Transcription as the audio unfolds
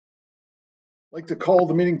I'd like to call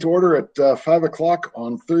the meeting to order at 5 o'clock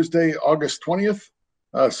on Thursday, August 20th,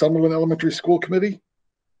 Sunderland Elementary School Committee.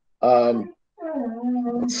 Let's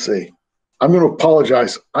see. I'm going to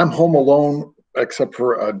apologize. I'm home alone except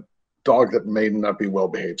for a dog that may not be well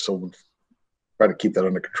behaved, so we'll try to keep that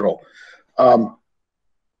under control. Yeah,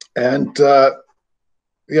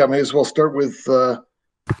 may as well start with,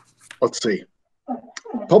 let's see.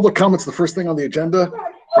 Public comments, the first thing on the agenda.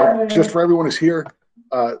 Just for everyone who's here,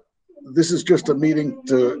 this is just a meeting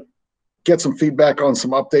to get some feedback on some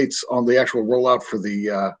updates on the actual rollout for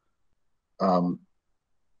the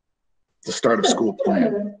start of school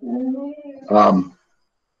plan.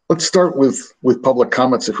 Let's start with public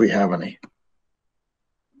comments if we have any.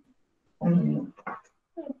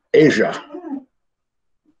 Asia,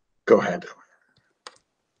 go ahead.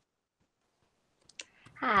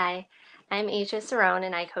 Hi, I'm Asia Cerrone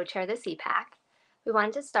and I co-chair the CPAC. We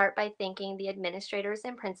wanted to start by thanking the administrators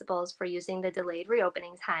and principals for using the delayed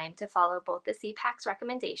reopening time to follow both the CPAC's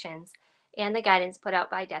recommendations and the guidance put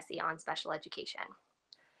out by DESE on special education.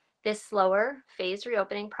 This slower, phased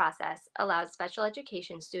reopening process allows special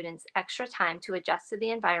education students extra time to adjust to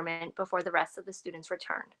the environment before the rest of the students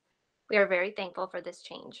return. We are very thankful for this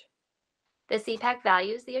change. The CPAC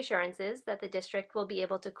values the assurances that the district will be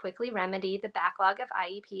able to quickly remedy the backlog of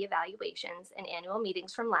IEP evaluations and annual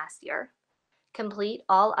meetings from last year, complete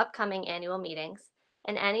all upcoming annual meetings,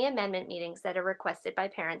 and any amendment meetings that are requested by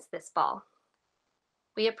parents this fall.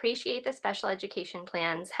 We appreciate the special education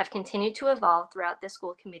plans have continued to evolve throughout the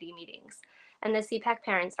school committee meetings, and the CPAC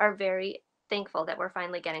parents are very thankful that we're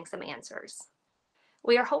finally getting some answers.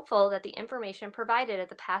 We are hopeful that the information provided at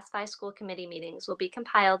the past 5 school committee meetings will be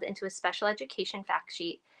compiled into a special education fact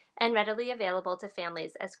sheet and readily available to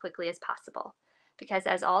families as quickly as possible, because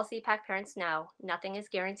as all CPAC parents know, nothing is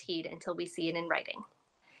guaranteed until we see it in writing.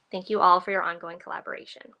 Thank you all for your ongoing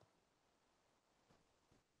collaboration.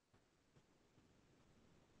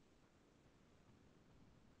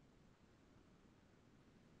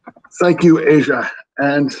 Thank you, Asia.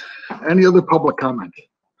 And any other public comment?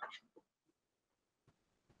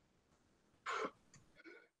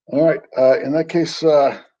 All right, in that case,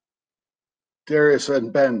 Darius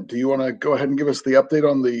and Ben, do you want to go ahead and give us the update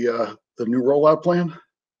on the new rollout plan?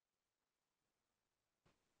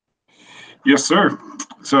 Yes, sir.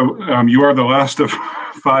 So you are the last of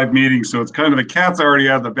 5 meetings, so it's kind of the cat's already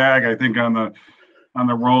out of the bag, I think, on the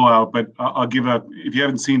rollout. But I'll give if you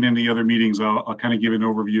haven't seen any other meetings, I'll kind of give an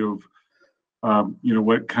overview of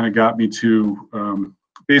what kind of got me to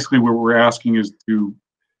basically what we're asking is to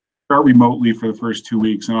start remotely for the first 2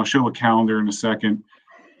 weeks, and I'll show a calendar in a second.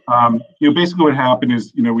 Basically what happened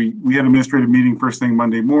is, we had an administrative meeting first thing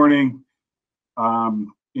Monday morning,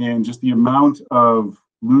 and just the amount of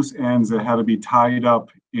loose ends that had to be tied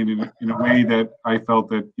up in a way that I felt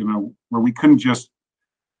that, where we couldn't just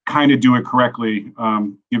kind of do it correctly,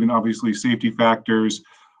 given obviously safety factors,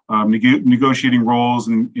 negotiating roles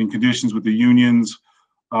and conditions with the unions,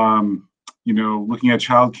 looking at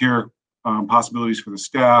childcare possibilities for the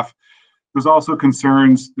staff. There's also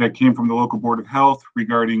concerns that came from the local Board of Health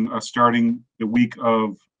regarding starting the week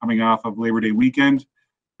of coming off of Labor Day weekend.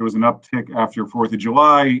 There was an uptick after 4th of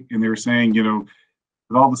July, and they were saying,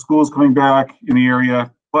 with all the schools coming back in the area,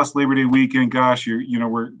 plus Labor Day weekend, gosh, we're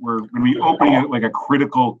going to be opening at like a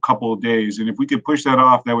critical couple of days. And if we could push that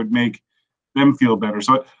off, that would make them feel better.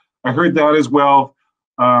 So I heard that as well.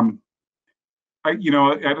 I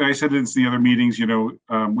said this in the other meetings,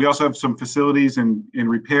 we also have some facilities and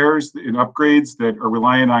repairs and upgrades that are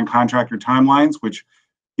reliant on contractor timelines, which,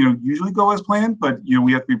 usually go as planned, but,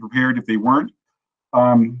 we have to be prepared if they weren't.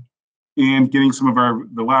 And getting some of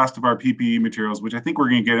the last of our PPE materials, which I think we're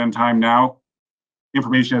going to get on time now.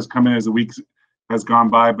 Information has come in as the week has gone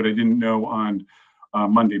by, but I didn't know on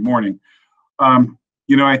Monday morning. I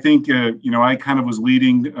think, I kind of was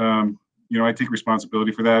leading, I take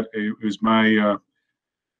responsibility for that. It was my,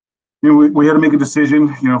 we had to make a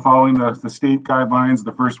decision, following the state guidelines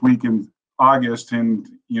the first week in August, and,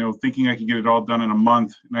 thinking I could get it all done in a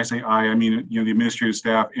month. And I say I mean, the administrative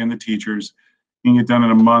staff and the teachers, getting it done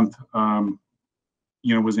in a month,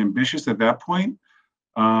 was ambitious at that point.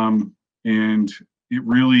 And it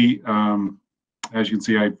really, as you can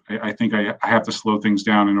see, I think I have to slow things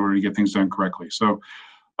down in order to get things done correctly. So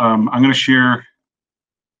I'm going to share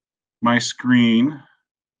my screen.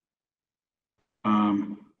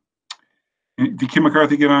 Did Kim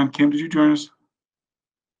McCarthy get on? Kim, did you join us?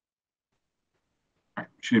 All right,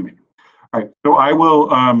 she didn't make it. All right, so I will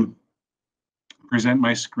present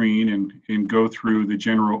my screen and go through the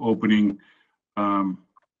general opening.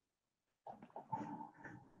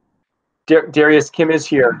 Darius, Kim is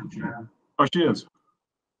here. Oh, she is.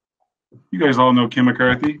 You guys all know Kim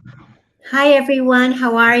McCarthy. Hi, everyone.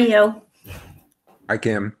 How are you? Hi,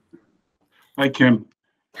 Kim. Hi, Kim.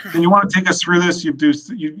 And you want to take us through this?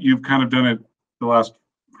 You've kind of done it the last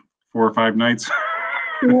 4 or 5 nights.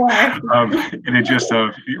 Sure. And it just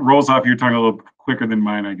it rolls off your tongue a little quicker than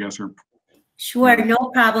mine, I guess. Sure, no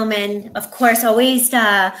problem. And of course, always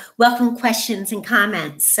welcome questions and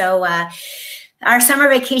comments. So our summer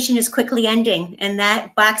vacation is quickly ending, and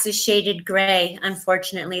that box is shaded gray.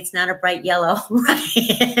 Unfortunately, it's not a bright yellow.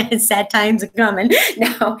 Sad times are coming.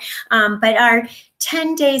 No, but our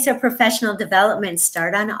 10 days of professional development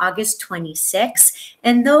start on August 26th,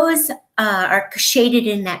 and those are shaded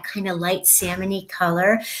in that kind of light salmon-y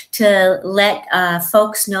color to let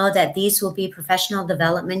folks know that these will be professional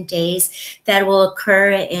development days that will occur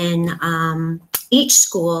in each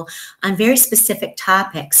school on very specific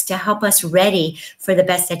topics to help us ready for the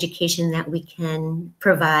best education that we can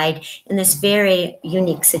provide in this very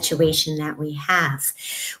unique situation that we have.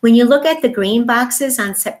 When you look at the green boxes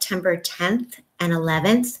on September 10th and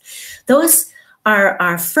 11th, those are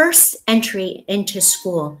our first entry into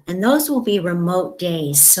school, and those will be remote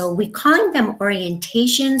days. So we calling them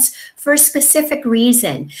orientations for a specific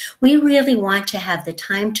reason. We really want to have the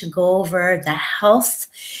time to go over the health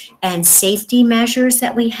and safety measures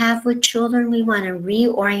that we have with children. We want to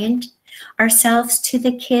reorient ourselves to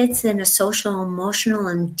the kids in a social, emotional,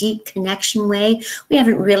 and deep connection way. We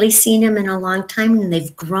haven't really seen them in a long time, and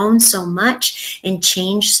they've grown so much and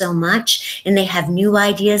changed so much, and they have new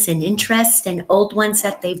ideas and interests and old ones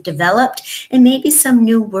that they've developed, and maybe some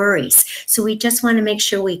new worries. So we just want to make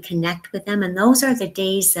sure we connect with them, and those are the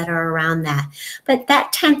days that are around that. But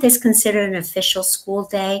that 10th is considered an official school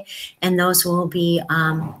day, and those will be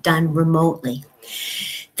done remotely.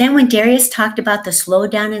 Then when Darius talked about the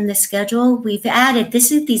slowdown in the schedule, we've added,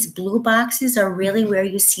 these blue boxes are really where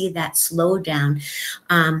you see that slowdown.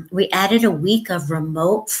 We added a week of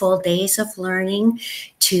remote full days of learning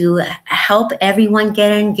to help everyone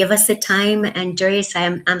get in, give us the time. And Darius,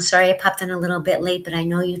 I'm sorry I popped in a little bit late, but I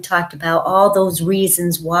know you talked about all those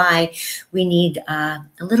reasons why we need a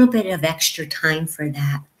little bit of extra time for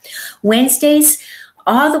that. Wednesdays,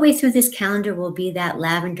 all the way through this calendar will be that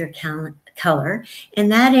lavender color,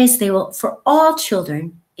 and that is for all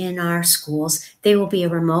children in our schools, they will be a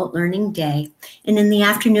remote learning day. And in the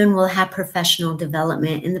afternoon, we'll have professional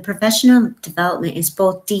development, and the professional development is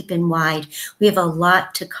both deep and wide. We have a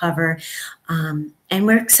lot to cover, and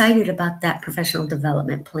we're excited about that professional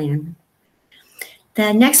development plan.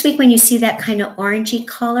 The next week, when you see that kind of orangey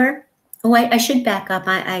color, I should back up.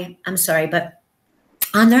 I'm sorry, but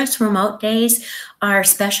on those remote days, our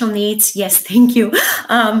special needs, yes, thank you,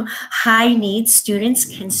 high needs students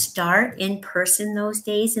can start in person those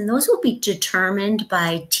days, and those will be determined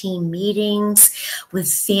by team meetings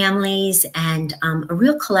with families and a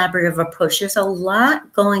real collaborative approach. There's a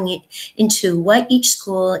lot going into what each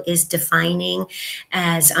school is defining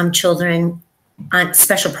as children on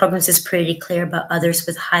special programs is pretty clear, but others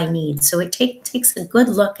with high needs. So it takes a good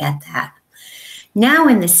look at that. Now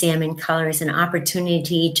in the salmon color is an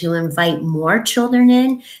opportunity to invite more children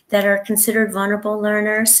in that are considered vulnerable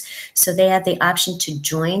learners. So they have the option to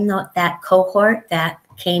join that cohort that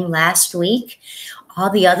came last week. All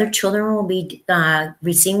the other children will be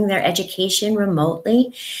receiving their education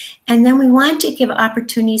remotely. And then we want to give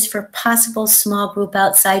opportunities for possible small group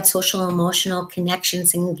outside social emotional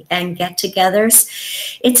connections and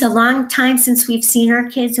get-togethers. It's a long time since we've seen our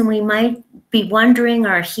kids, and we might be wondering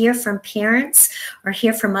or hear from parents or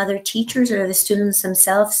hear from other teachers or the students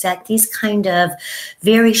themselves that these kind of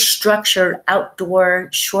very structured outdoor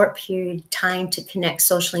short period time to connect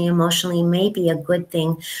socially and emotionally may be a good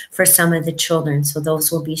thing for some of the children. So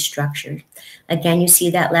those will be structured. Again, you see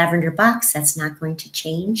that lavender box, that's not going to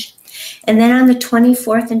change. And then on the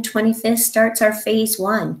 24th and 25th starts our phase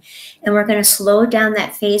 1. And we're going to slow down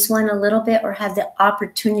that phase 1 a little bit, or have the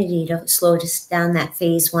opportunity to slow down that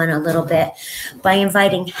phase 1 a little bit by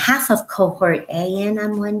inviting half of cohort A in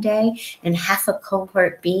on one day and half of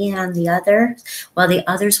cohort B on the other, while the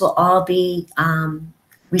others will all be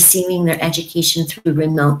receiving their education through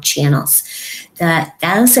remote channels.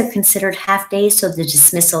 Those are considered half days, so the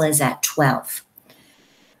dismissal is at 12.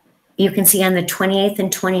 You can see on the 28th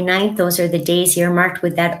and 29th, those are the days earmarked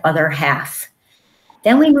with that other half.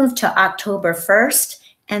 Then we move to October 1st,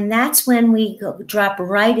 and that's when we drop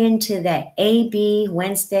right into the AB,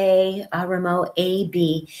 Wednesday remote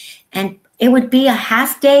AB. And it would be a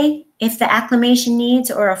half day if the acclimation needs,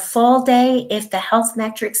 or a full day if the health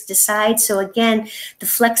metrics decide. So again, the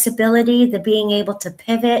flexibility, the being able to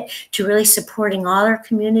pivot to really supporting all our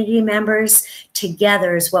community members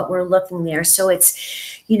together is what we're looking there. So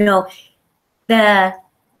it's, you know, the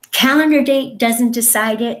Calendar date doesn't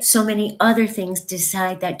decide it. So many other things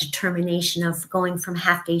decide that determination of going from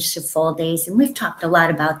half days to full days. And we've talked a lot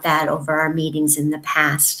about that over our meetings in the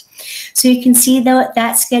past. So you can see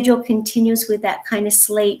that schedule continues with that kind of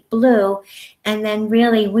slate blue. And then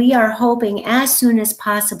really we are hoping as soon as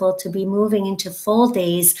possible to be moving into full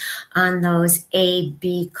days on those A,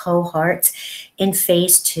 B cohorts in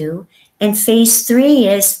phase 2. And phase 3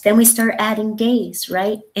 is then we start adding days,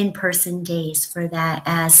 right? In-person days for that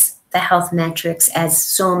as the health metrics, as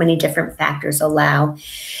so many different factors allow.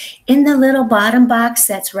 In the little bottom box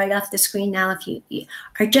that's right off the screen now, if you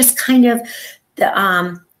are just kind of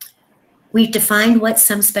the, we've defined what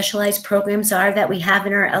some specialized programs are that we have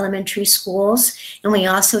in our elementary schools, and we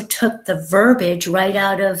also took the verbiage right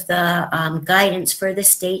out of the guidance for the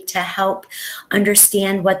state to help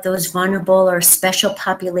understand what those vulnerable or special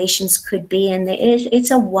populations could be. And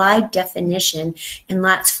it's a wide definition and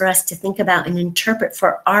lots for us to think about and interpret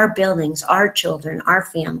for our buildings, our children, our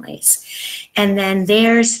families. And then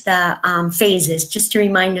there's the phases, just to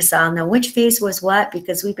remind us all now which phase was what,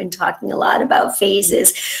 because we've been talking a lot about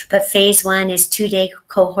phases. But phase 1 is 2-day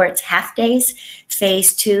cohorts, half days.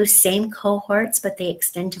 Phase 2, same cohorts, but they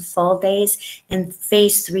extend to full days. And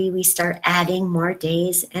phase 3, we start adding more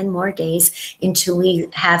days and more days until we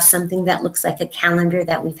have something that looks like a calendar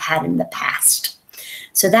that we've had in the past.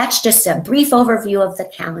 So that's just a brief overview of the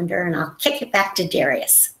calendar, and I'll kick it back to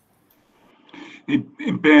Darius. Hey,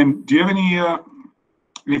 Ben, do you have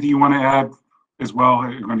anything you want to add as well?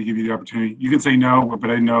 I'm going to give you the opportunity. You can say no, but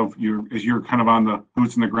I know you're kind of on the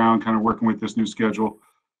boots in the ground, kind of working with this new schedule.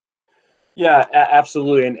 Yeah,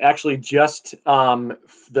 absolutely. And actually just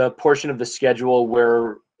the portion of the schedule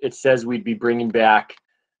where it says we'd be bringing back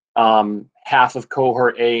half of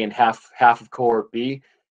cohort A and half of cohort B,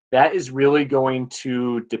 that is really going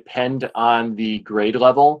to depend on the grade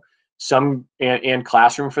level. Some and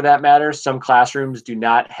classroom for that matter. Some classrooms do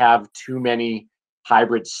not have too many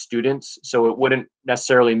hybrid students, so it wouldn't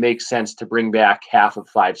necessarily make sense to bring back half of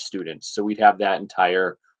 5 students. So we'd have that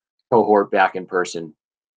entire cohort back in person.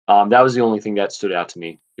 That was the only thing that stood out to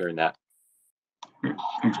me during that. Okay.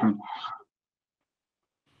 Thanks, man.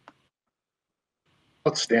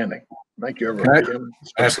 Outstanding. Thank you, everyone. Can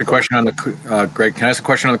I ask a question on the Greg? Can I ask a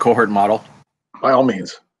question on the cohort model? By all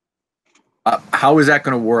means. How is that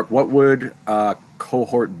going to work? What would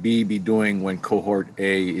cohort B be doing when cohort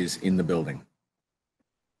A is in the building?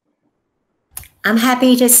 I'm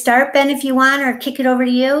happy to start, Ben, if you want, or kick it over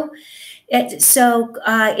to you.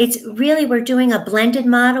 It's really, we're doing a blended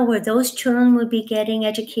model where those children would be getting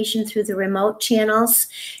education through the remote channels.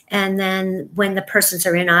 And then when the persons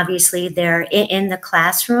are in, obviously they're in the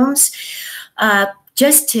classrooms.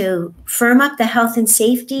 Just to firm up the health and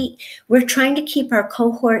safety, we're trying to keep our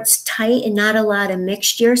cohorts tight and not a lot of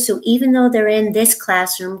mixture. So even though they're in this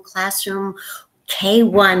classroom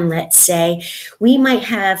K1, let's say, we might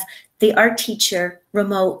have the art teacher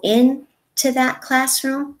remote in to that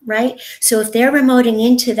classroom, right? So if they're remoting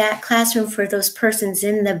into that classroom for those persons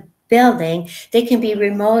in the building, they can be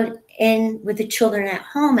remote in with the children at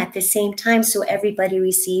home at the same time, so everybody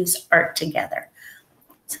receives art together.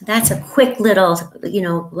 So that's a quick little,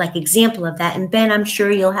 like example of that. And Ben, I'm sure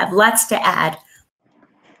you'll have lots to add.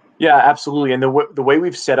 Yeah, absolutely. And the way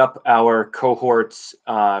we've set up our cohorts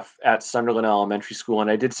at Sunderland Elementary School, and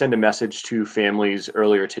I did send a message to families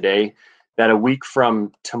earlier today, that a week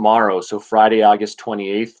from tomorrow, so Friday, August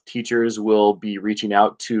 28th, teachers will be reaching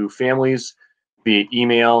out to families via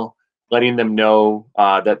email, letting them know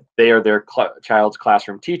that they are their child's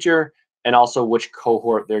classroom teacher and also which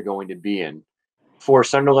cohort they're going to be in. For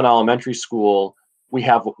Sunderland Elementary School, we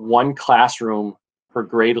have one classroom per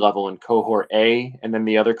grade level in cohort A, and then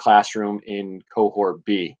the other classroom in cohort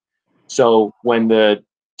B. So when the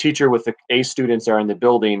teacher with the A students are in the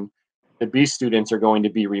building, the B students are going to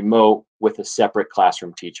be remote with a separate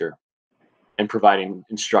classroom teacher and providing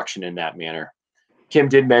instruction in that manner. Kim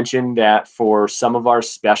did mention that for some of our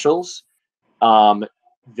specials,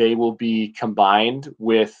 they will be combined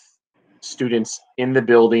with students in the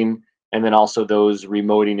building and then also those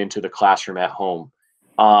remoting into the classroom at home.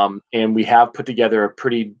 And we have put together a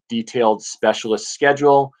pretty detailed specialist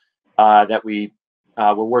schedule that we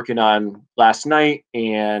were working on last night,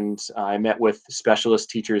 and I met with specialist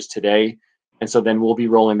teachers today. And so then we'll be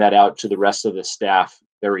rolling that out to the rest of the staff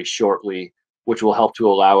very shortly, which will help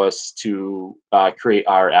to allow us to create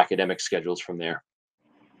our academic schedules from there.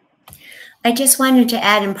 I just wanted to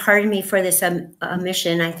add, and pardon me for this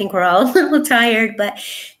omission, I think we're all a little tired, but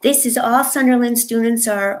this is all Sunderland students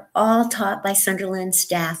are all taught by Sunderland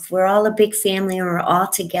staff. We're all a big family and we're all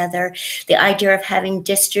together. The idea of having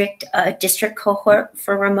district cohort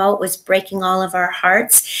for remote was breaking all of our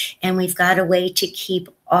hearts, and we've got a way to keep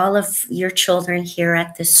all of your children here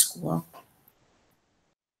at this school.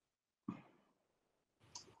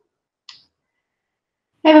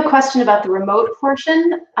 I have a question about the remote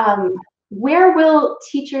portion. Where will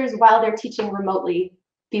teachers, while they're teaching remotely,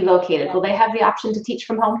 be located? Will they have the option to teach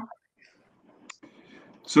from home?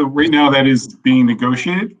 So right now that is being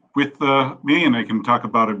negotiated with me, and I can talk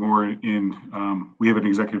about it more in, we have an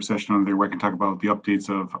executive session on there where I can talk about the updates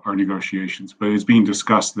of our negotiations, but it's being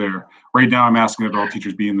discussed there. Right now I'm asking that all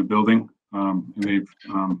teachers be in the building, and they've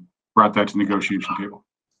brought that to the negotiation table.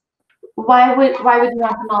 Why would you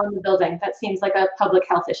want them all in the building? That seems like a public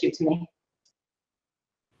health issue to me.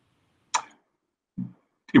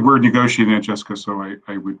 We're negotiating it, Jessica, so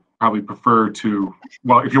I would probably prefer to,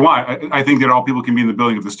 well, if you want, I think that all people can be in the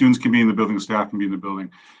building. If the students can be in the building, the staff can be in the building.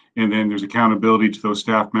 And then there's accountability to those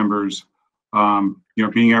staff members,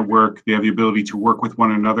 being at work, they have the ability to work with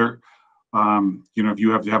one another. If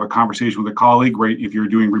you have to have a conversation with a colleague, right? If you're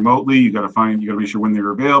doing remotely, you got to make sure when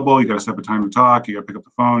they're available, you got to set up a time to talk, you got to pick up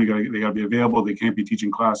the phone, they got to be available. They can't be teaching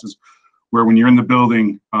classes. Where when you're in the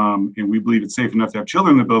building, and we believe it's safe enough to have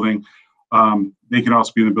children in the building, they can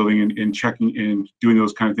also be in the building and checking and doing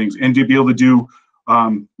those kind of things, and to be able to do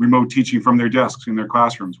remote teaching from their desks in their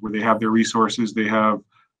classrooms where they have their resources, they have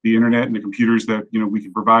the internet and the computers that we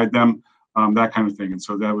can provide them, that kind of thing. And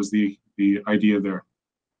so that was the idea there.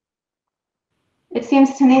 It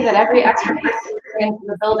seems to me that every extra person into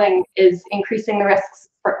the building is increasing the risks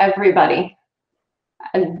for everybody.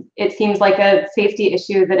 And it seems like a safety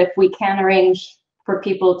issue that if we can arrange for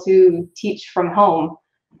people to teach from home,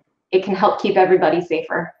 it can help keep everybody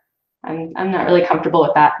safer. I'm not really comfortable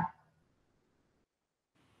with that.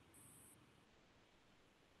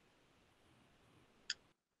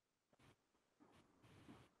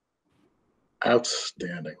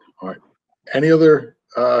 Outstanding. All right. Any other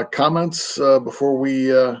comments before we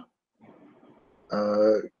go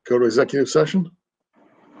to executive session?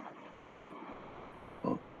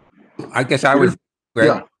 I guess I was, Greg,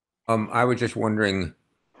 Yeah. I was just wondering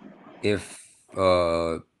if,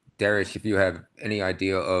 Darius, if you have any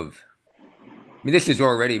idea of, I mean, this is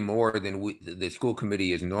already more than the school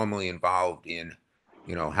committee is normally involved in,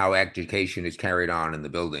 how education is carried on in the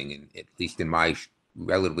building. And at least in my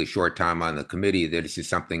relatively short time on the committee, that this is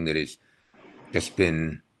something that has just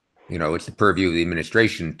been, it's the purview of the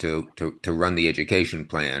administration to run the education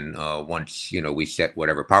plan once, we set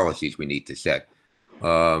whatever policies we need to set.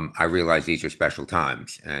 I realize these are special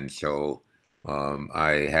times, and so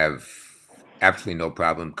I have absolutely no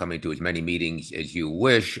problem coming to as many meetings as you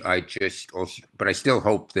wish. But I still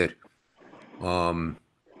hope that,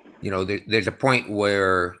 there's a point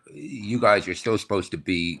where you guys are still supposed to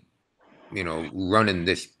be, running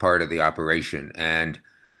this part of the operation, and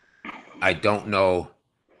I don't know.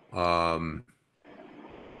 I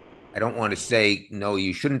don't want to say no.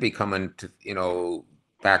 You shouldn't be coming to,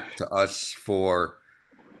 back to us for.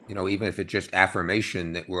 Even if it's just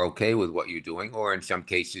affirmation that we're okay with what you're doing, or in some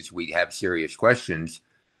cases we have serious questions.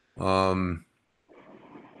 But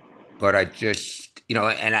I just,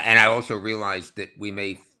 and I also realize that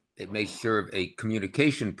it may serve a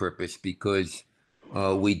communication purpose, because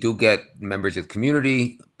we do get members of the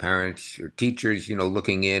community, parents or teachers,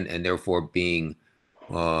 looking in and therefore being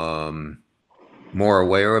more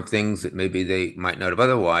aware of things that maybe they might not have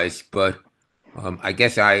otherwise. But I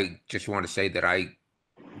guess I just want to say that I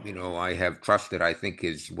have trust that I think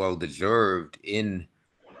is well deserved in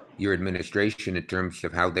your administration in terms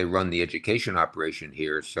of how they run the education operation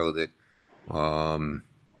here, so that, a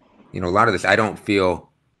lot of this, I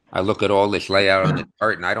look at all this layout on the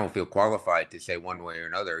chart and I don't feel qualified to say one way or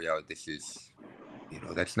another, this is,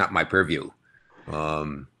 that's not my purview.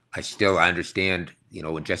 I understand,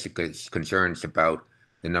 Jessica's concerns about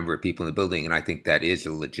the number of people in the building, and I think that is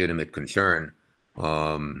a legitimate concern.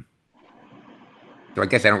 So I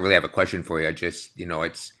guess I don't really have a question for you. I just,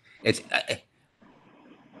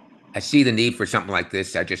 I see the need for something like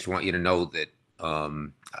this. I just want you to know that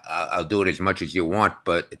I'll do it as much as you want,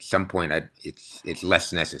 but at some point it's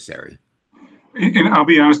less necessary. And I'll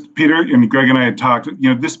be honest, Peter and Greg and I had talked,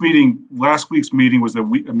 last week's meeting was a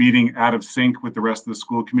meeting out of sync with the rest of the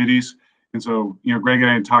school committees. And so, Greg and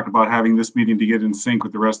I had talked about having this meeting to get in sync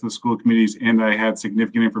with the rest of the school committees. And I had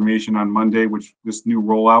significant information on Monday, which this new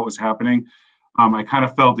rollout was happening. I kind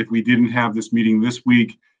of felt if we didn't have this meeting this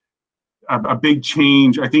week, a big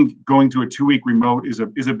change. I think going to a 2-week remote is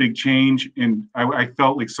a big change, and I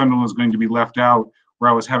felt like Sunderland was going to be left out, where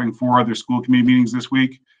I was having 4 other school committee meetings this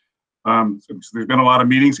week. So there's been a lot of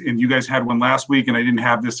meetings, and you guys had one last week, and I didn't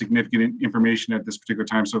have this significant information at this particular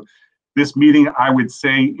time. So this meeting, I would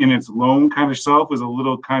say, in its lone kind of self, was a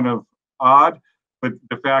little kind of odd. But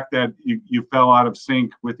the fact that you fell out of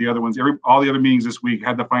sync with the other ones, all the other meetings this week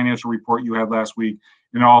had the financial report you had last week,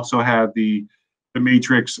 and also had the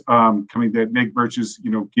matrix coming that Meg Birch's,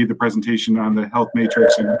 gave the presentation on the health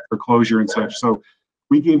matrix and for closure and such. So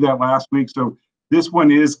we gave that last week. So this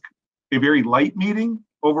one is a very light meeting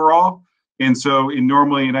overall. And so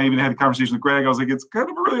normally, and I even had a conversation with Greg, I was like, it's kind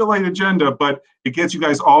of a really light agenda, but it gets you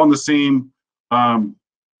guys all in the same,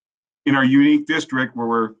 in our unique district where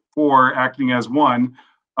we're 4 acting as 1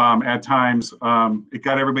 at times. It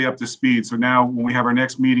got everybody up to speed. So now when we have our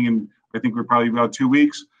next meeting, and I think we're probably about 2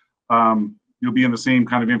 weeks, you'll be in the same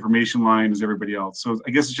kind of information line as everybody else. So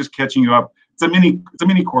I guess it's just catching you up. It's a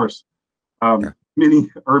mini course, mini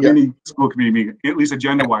school committee meeting, at least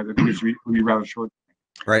agenda wise. I think it should be rather short.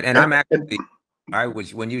 Right. And I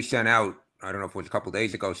was, when you sent out, I don't know if it was a couple of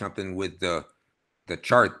days ago, something with the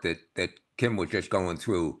chart that Kim was just going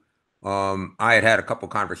through. I had a couple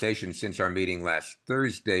conversations since our meeting last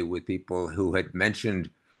Thursday with people who had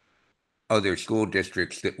mentioned other school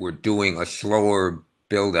districts that were doing a slower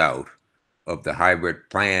build out of the hybrid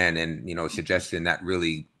plan, and suggesting that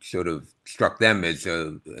really sort of struck them as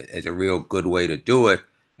a real good way to do it.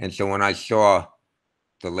 And so when I saw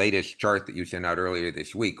the latest chart that you sent out earlier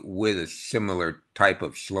this week with a similar type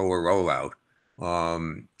of slower rollout,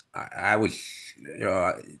 I was,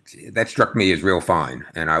 that struck me as real fine,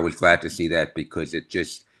 and I was glad to see that, because it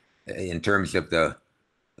just, in terms of the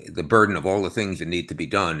burden of all the things that need to be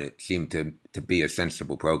done, it seemed to be a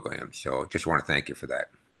sensible program. So just want to thank you for that.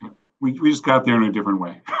 We just got there in a different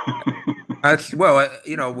way. Well,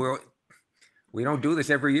 we don't do this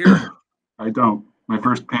every year. I don't. My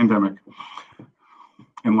first pandemic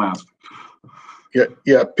and last.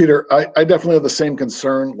 Yeah, Peter, I definitely have the same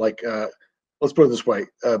concern. Like, let's put it this way,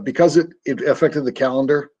 because it affected the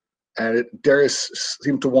calendar, and Darius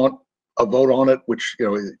seemed to want a vote on it, which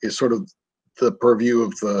is sort of the purview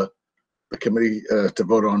of the committee to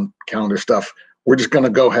vote on calendar stuff. We're just going to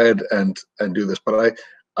go ahead and do this. But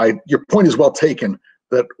your point is well taken,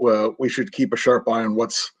 that we should keep a sharp eye on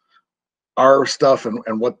what's our stuff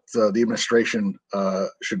and what the administration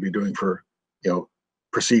should be doing for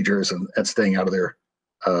procedures and staying out of their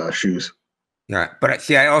shoes. Yeah, but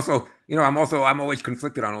see, I also, I'm always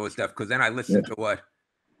conflicted on all this stuff, because then I listen to what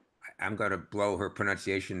I'm going to blow her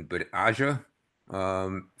pronunciation, but Aja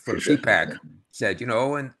from CPAC said,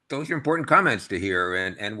 and those are important comments to hear,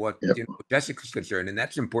 and what Jessica's concerned, and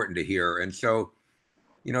that's important to hear. And so,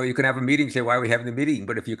 you can have a meeting, say, why are we having the meeting?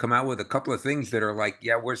 But if you come out with a couple of things that are like,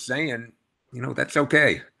 yeah, we're saying, that's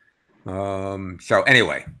okay. So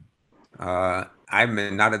anyway,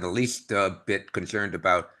 I'm not in the least bit concerned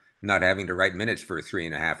about not having to write minutes for a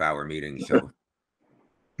 3.5-hour meeting. So.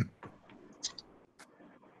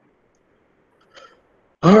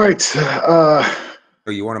 All right. So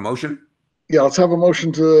you want a motion? Yeah, let's have a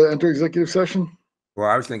motion to enter executive session. Well,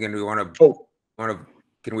 I was thinking, we want to.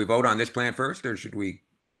 Can we vote on this plan first, or should we?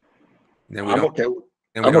 Then we I'm don't. okay.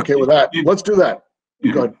 I'm okay with that. Let's do that.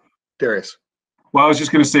 Yeah. Go ahead, Darius. Well, I was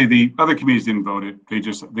just going to say the other committees didn't vote it.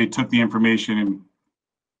 They took the information and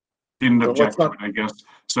didn't object to it, I guess.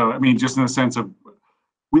 So, I mean, just in the sense of,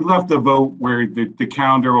 we left the vote where the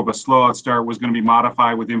calendar of a slow out start was going to be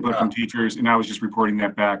modified with input from teachers, and I was just reporting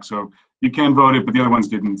that back. So you can vote it, but the other ones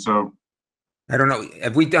didn't. So I don't know.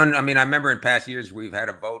 Have we done? I mean, I remember in past years we've had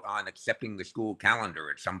a vote on accepting the school calendar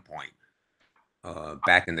at some point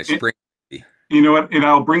back in the spring. You know what? And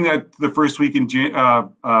I'll bring that the first week in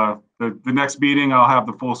the next meeting. I'll have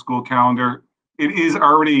the full school calendar. It is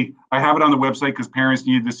already. I have it on the website because parents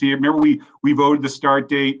needed to see it. Remember, we voted the start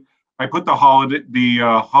date. I put the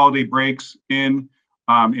holiday breaks in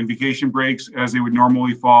vacation breaks as they would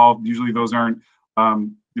normally fall. Usually those aren't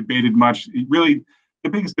debated much. Really, the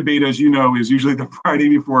biggest debate, as you know, is usually the Friday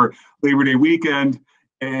before Labor Day weekend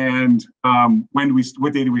and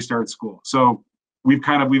what day do we start school. So we've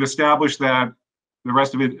established that. The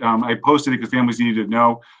rest of it, I posted it because families needed to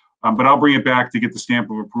know, but I'll bring it back to get the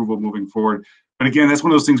stamp of approval moving forward. But again, that's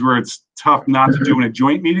one of those things where it's tough not to do in a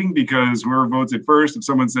joint meeting because whoever votes it first, if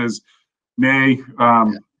someone says nay, it's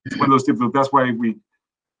one of those difficult. That's why I'm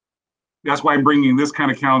bringing this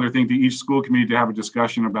kind of calendar thing to each school committee to have a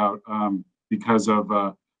discussion about because of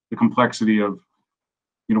the complexity of,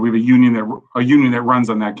 we have a union that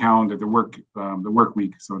runs on that calendar, the work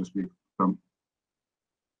week, so to speak. So.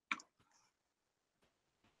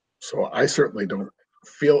 So I certainly don't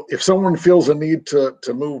feel, if someone feels a need to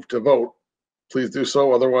move to vote, please do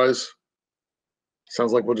so. Otherwise,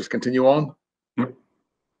 sounds like we'll just continue on. Yep.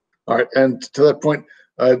 All right, and to that point,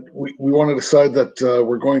 we want to decide that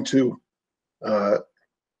we're going to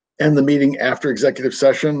end the meeting after executive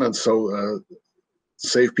session, and so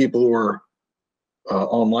save people who are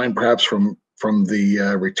online perhaps from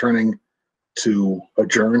the returning to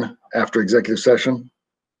adjourn after executive session.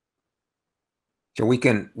 So we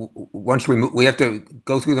can, once we have to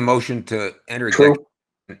go through the motion to enter True. executive,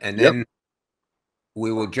 and then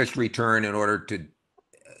we will just return in order to,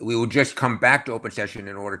 we will just come back to open session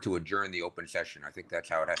in order to adjourn the open session. I think that's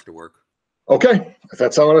how it has to work. Okay, if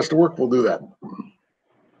that's how it has to work, we'll do that.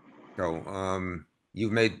 So,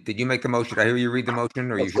 did you make the motion? Did I hear you read the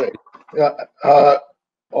motion, or you Let's should? see. Yeah,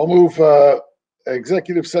 I'll move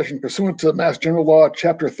executive session pursuant to Mass General Law,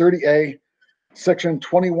 Chapter 30A, Section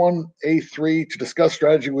 21A3, to discuss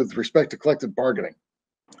strategy with respect to collective bargaining.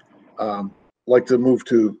 Like to move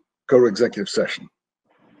to go to executive session.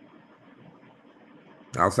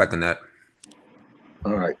 I'll second that.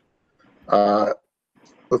 All right.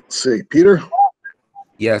 Let's see. Peter?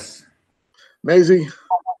 Yes. Maisie?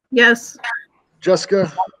 Yes.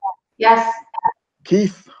 Jessica? Yes.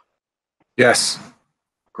 Keith? Yes.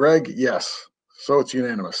 Greg? Yes. So it's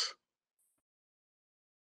unanimous.